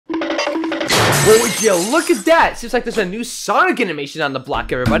Would you look at that? Seems like there's a new Sonic animation on the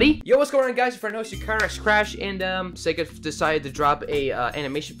block, everybody. Yo, what's going on, guys? Your friend host, ConnorXcrash, and Sega decided to drop a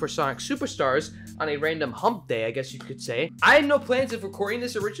animation for Sonic Superstars on a random hump day, I guess you could say. I had no plans of recording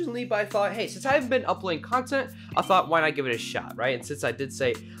this originally, but I thought, hey, since I haven't been uploading content, I thought, why not give it a shot, right? And since I did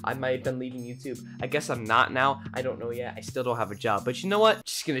say I might have been leaving YouTube, I guess I'm not now. I don't know yet. I still don't have a job, but you know what?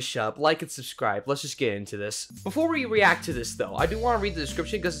 Just gonna shut up, like and subscribe. Let's just get into this. Before we react to this, though, I do want to read the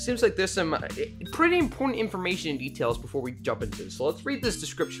description because it seems like there's some pretty important information and details before we jump into this. So let's read this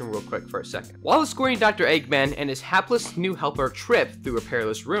description real quick for a second. While escorting Dr. Eggman and his hapless new helper Trip through a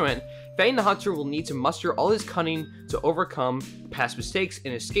perilous ruin, Fang the Hunter will need to muster all his cunning to overcome past mistakes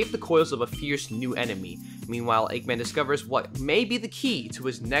and escape the coils of a fierce new enemy. Meanwhile, Eggman discovers what may be the key to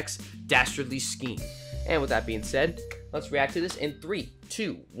his next dastardly scheme. And with that being said, let's react to this in 3,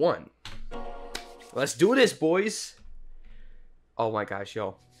 2, 1. Let's do this, boys. Oh my gosh,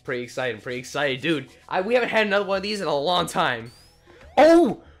 yo. Pretty excited, dude. We haven't had another one of these in a long time.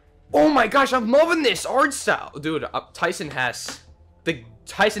 Oh my gosh, I'm loving this art style. Dude, Tyson Hess,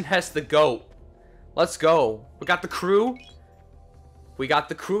 the GOAT. Let's go. We got the crew. We got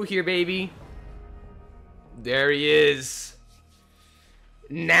the crew here, baby. There he is.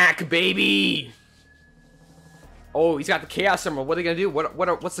 Knack, baby. Oh, he's got the Chaos Emerald. What are they gonna do?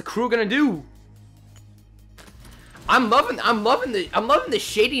 What's the crew gonna do? I'm loving the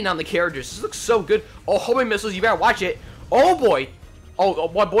shading on the characters. This looks so good. Oh, homing missiles, you better watch it. Oh boy. Oh,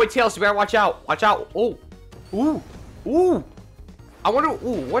 my boy Tails, you better watch out. Watch out. Oh. Ooh. I wonder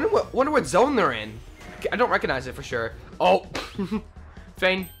what zone they're in. I don't recognize it for sure. Oh.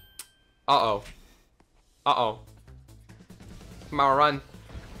 Fang. Uh-oh. Come on, run.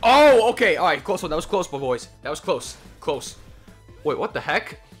 Oh, okay. All right, close one. That was close, boys. That was close. Wait, what the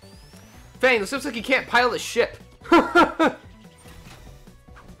heck? Fang, this looks like you can't pilot a ship.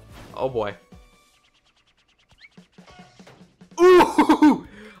 Oh boy. Ooh!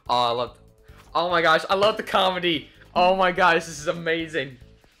 Oh my gosh, I love the comedy. Oh my gosh, this is amazing.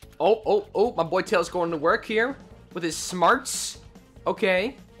 Oh, my boy Tails going to work here with his smarts.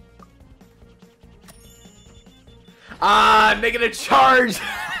 Okay. Making a charge.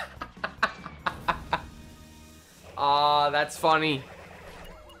 That's funny.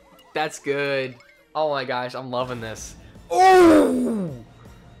 That's good. Oh my gosh, I'm loving this. Oh!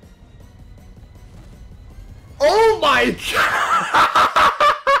 Oh my god!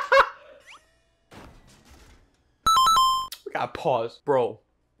 We gotta pause, bro.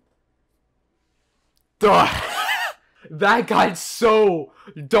 Duh. That guy's so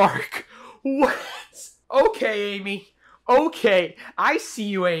dark. What? Okay, Amy. Okay, I see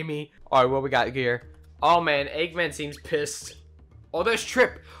you, Amy. All right, what we got here? Oh man, Eggman seems pissed. Oh, there's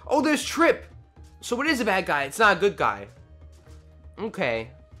Trip. So it is a bad guy. It's not a good guy. Okay.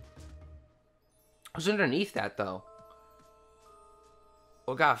 What's underneath that, though?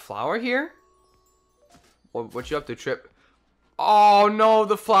 We got a flower here? What you up to, Trip? Oh, no,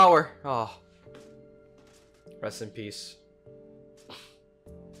 the flower. Oh. Rest in peace.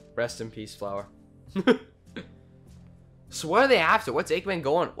 Rest in peace, flower. So what are they after? What's Eggman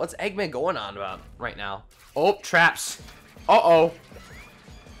going on about right now? Oh, traps. Uh-oh.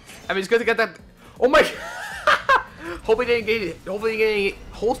 I mean, it's good to get that... Oh my! Hopefully he didn't get any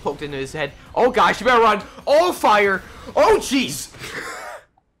holes poked into his head. Oh gosh, you better run! Oh fire! Oh jeez!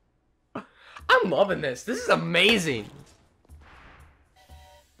 I'm loving this. This is amazing.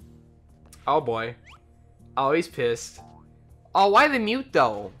 Oh boy. Oh, he's pissed. Oh, why are they mute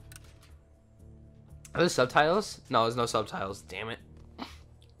though? Are there subtitles? No, there's no subtitles. Damn it.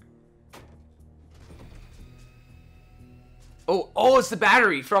 Oh, it's the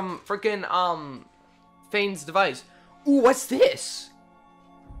battery from freaking Fang's device. Ooh, what's this?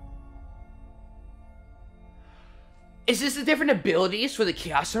 Is this the different abilities for the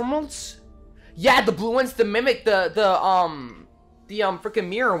Chaos Emeralds? Yeah, the blue one's to mimic the freaking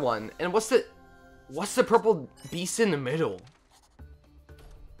mirror one. And what's the purple beast in the middle?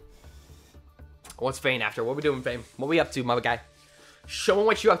 What's Fang after? What are we doing, Fang? What are we up to, my guy? Show me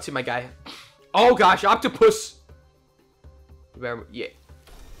what you up to, my guy. Oh gosh, octopus.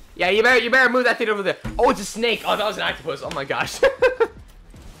 Yeah, you better move that thing over there. Oh, it's a snake. Oh, that was an octopus. Oh my gosh.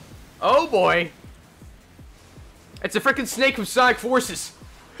 Oh boy. It's a freaking snake from Sonic Forces.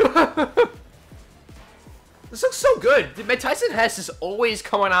 This looks so good. Tyson Hess is always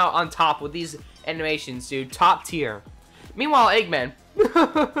coming out on top with these animations, dude. Top tier. Meanwhile, Eggman.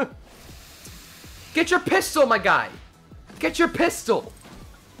 Get your pistol, my guy. Get your pistol.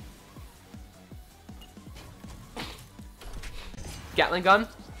 Gatling gun?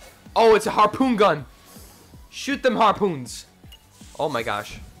 Oh, it's a harpoon gun. Shoot them harpoons. Oh my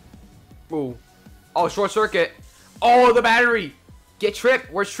gosh. Ooh. Oh, short circuit. Oh, the battery. Get Trip.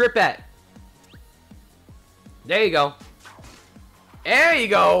 Where's Trip at? There you go. There you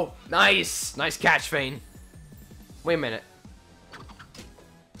go. Nice. Nice catch, Fane. Wait a minute.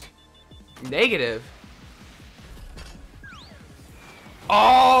 Negative.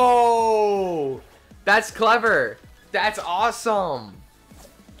 Oh, that's clever. That's awesome.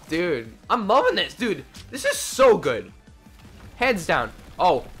 Dude, I'm loving this. Dude, this is so good. Heads down.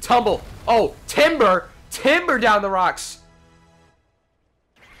 Oh, tumble. Oh, timber. Timber down the rocks.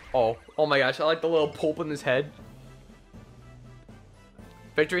 Oh, oh my gosh. I like the little pulp in his head.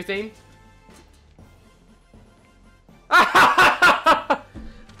 Victory theme.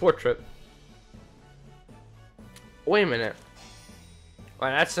 Poor Trip. Wait a minute.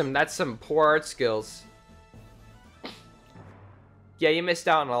 Wow, that's some poor art skills. Yeah, you missed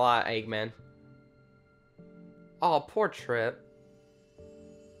out on a lot, Eggman. Oh, poor Trip.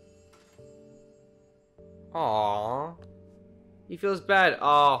 Aww. He feels bad.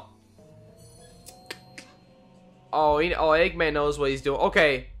 Oh. Oh, Eggman knows what he's doing.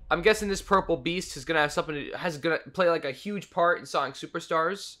 Okay, I'm guessing this purple beast is gonna have something gonna play like a huge part in Sonic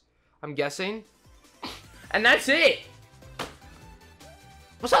Superstars. I'm guessing. And that's it.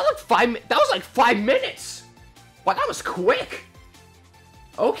 Was that like 5 minutes? That was like 5 minutes. Wow, that was quick.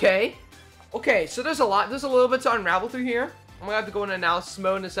 Okay. Okay, so there's a little bit to unravel through here. I'm gonna have to go into analysis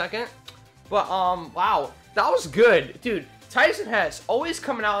mode in a second. But, wow. That was good. Dude, Tyson Hess always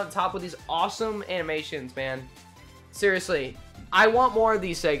coming out on top with these awesome animations, man. Seriously. I want more of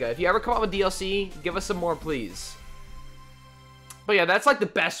these, Sega. If you ever come up with DLC, give us some more, please. But yeah, that's like the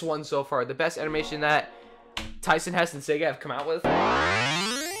best one so far. The best animation that Tyson Hess and Sega have come out with.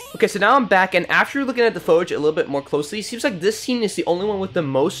 Okay, so now I'm back, and after looking at the footage a little bit more closely, it seems like this scene is the only one with the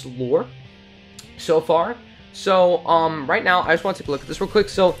most lore so far. So, right now, I just want to take a look at this real quick.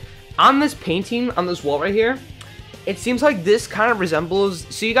 So, on this painting, on this wall right here, it seems like this kind of resembles,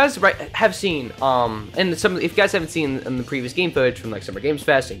 so you guys have seen, and if you guys haven't seen in the previous game footage from like Summer Games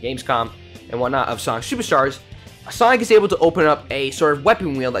Fest and Gamescom and whatnot of Sonic Superstars, Sonic is able to open up a sort of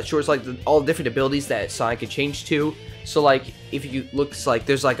weapon wheel that shows like all the different abilities that Sonic can change to. So like, if you looks like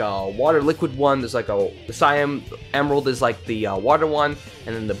there's like a water liquid one, there's like the cyan emerald is like the water one,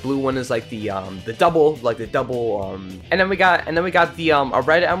 and then the blue one is like the double, and then we got the a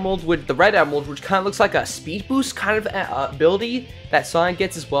red emerald with the red emerald, which kind of looks like a speed boost kind of ability that Sonic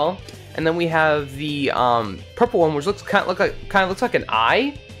gets as well. And then we have the purple one, which looks kind of looks like an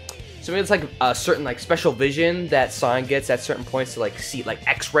eye. So maybe it's like a certain like special vision that Sonic gets at certain points to like see like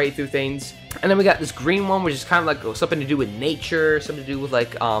X-ray through things. And then we got this green one, which is kind of like something to do with nature, something to do with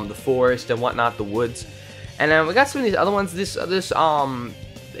like the forest and whatnot, the woods. And then we got some of these other ones. This the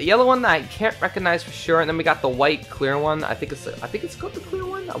yellow one that I can't recognize for sure. And then we got the white clear one. I think it's called the clear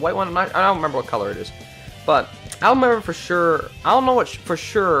one. A white one. I don't remember what color it is, but I don't remember for sure. I don't know what for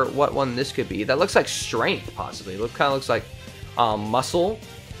sure what one this could be. That looks like strength possibly. It kind of looks like muscle.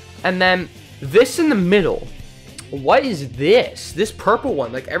 And then this in the middle, what is this? This purple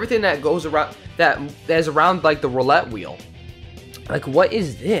one, like everything that goes around, that is around like the roulette wheel. Like, what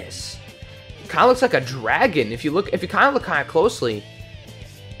is this? It kind of looks like a dragon. If you kind of look kind of closely,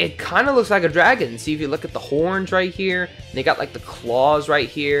 it kind of looks like a dragon. See, if you look at the horns right here, and you got like the claws right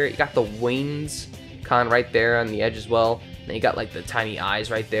here. You got the wings kind of right there on the edge as well. And you got like the tiny eyes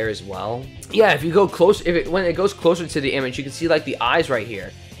right there as well. Yeah, if you go close, when it goes closer to the image, you can see like the eyes right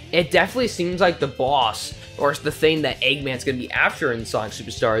here. It definitely seems like the boss, or the thing that Eggman's gonna be after in Sonic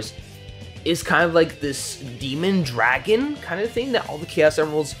Superstars, is kind of like this demon dragon kind of thing that all the Chaos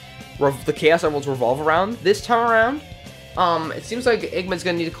Emeralds revolve around this time around. It seems like Eggman's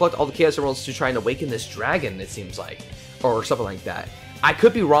gonna need to collect all the Chaos Emeralds to try and awaken this dragon, it seems like, or something like that. I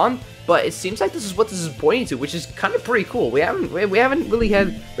could be wrong, but it seems like this is what this is pointing to, which is kind of pretty cool. We haven't really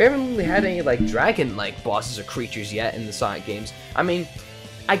had any like dragon like bosses or creatures yet in the Sonic games. I mean,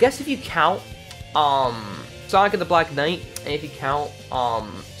 I guess if you count Sonic and the Black Knight, and if you count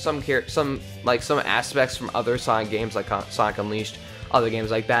some aspects from other Sonic games like Sonic Unleashed, other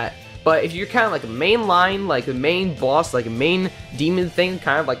games like that. But if you're kind of like a main line, like a main boss, like a main demon thing,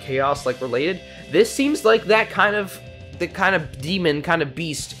 kind of like Chaos like related, this seems like the kind of demon, kind of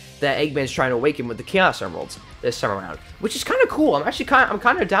beast that Eggman's trying to awaken with the Chaos Emeralds this time around, which is kind of cool. I'm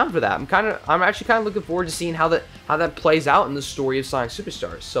kind of down for that. I'm actually kind of looking forward to seeing how that plays out in the story of Sonic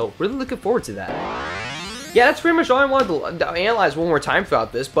Superstars. So really looking forward to that. Yeah, that's pretty much all I wanted to analyze one more time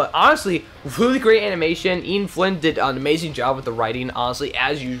throughout this. But honestly, really great animation. Ian Flynn did an amazing job with the writing. Honestly,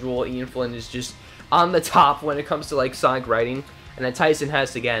 as usual, Ian Flynn is just on the top when it comes to like Sonic writing. And then Tyson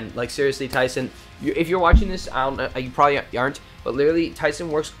Hess again, like seriously, Tyson, if you're watching this, I don't know, you probably aren't, but literally Tyson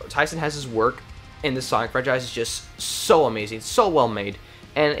Hess's work in the Sonic franchise is just so amazing, so well made,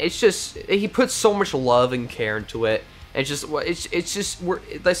 and it's just, he puts so much love and care into it. And it's just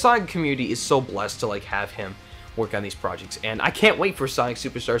the Sonic community is so blessed to like have him work on these projects, and I can't wait for Sonic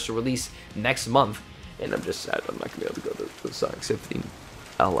Superstars to release next month. And I'm just sad I'm not gonna be able to go to the Sonic Symphony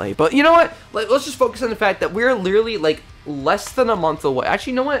LA. But you know what? Let's just focus on the fact that we're literally like less than a month away.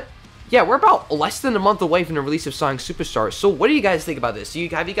 Actually, you know what? Yeah, we're about less than a month away from the release of Sonic Superstars. So what do you guys think about this? What do you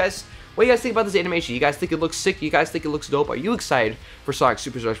guys think about this animation? You guys think it looks sick? You guys think it looks dope? Are you excited for Sonic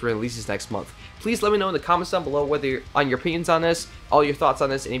Superstars releases next month? Please let me know in the comments down below on your opinions on this, all your thoughts on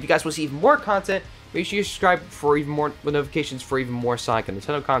this, and if you guys want to see even more content, make sure you subscribe for even more notifications for even more Sonic and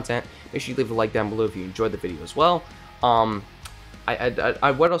Nintendo content. Make sure you leave a like down below if you enjoyed the video as well. What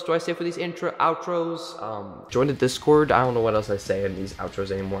else do I say for these outros? Join the Discord. I don't know what else I say in these outros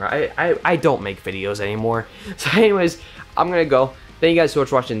anymore. I don't make videos anymore. So anyways, I'm gonna go. Thank you guys so much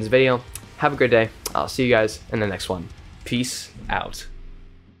for watching this video. Have a great day. I'll see you guys in the next one. Peace out.